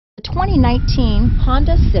2019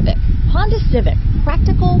 Honda Civic. Honda Civic,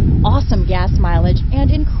 practical, awesome gas mileage, and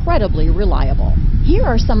incredibly reliable. Here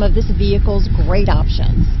are some of this vehicle's great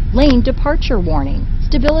options: lane departure warning,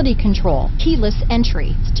 stability control, keyless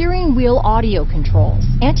entry, steering wheel audio controls,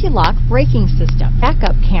 anti-lock braking system,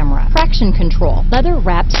 backup camera, traction control,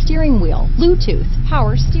 leather-wrapped steering wheel, Bluetooth,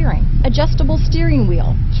 power steering, adjustable steering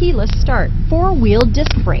wheel, keyless start, four-wheel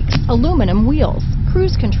disc brakes, aluminum wheels,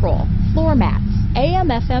 cruise control, floor mats,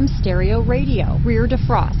 AM/FM stereo radio, rear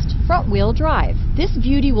defrost, front-wheel drive. This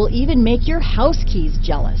beauty will even make your house keys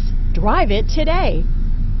jealous. Drive it today.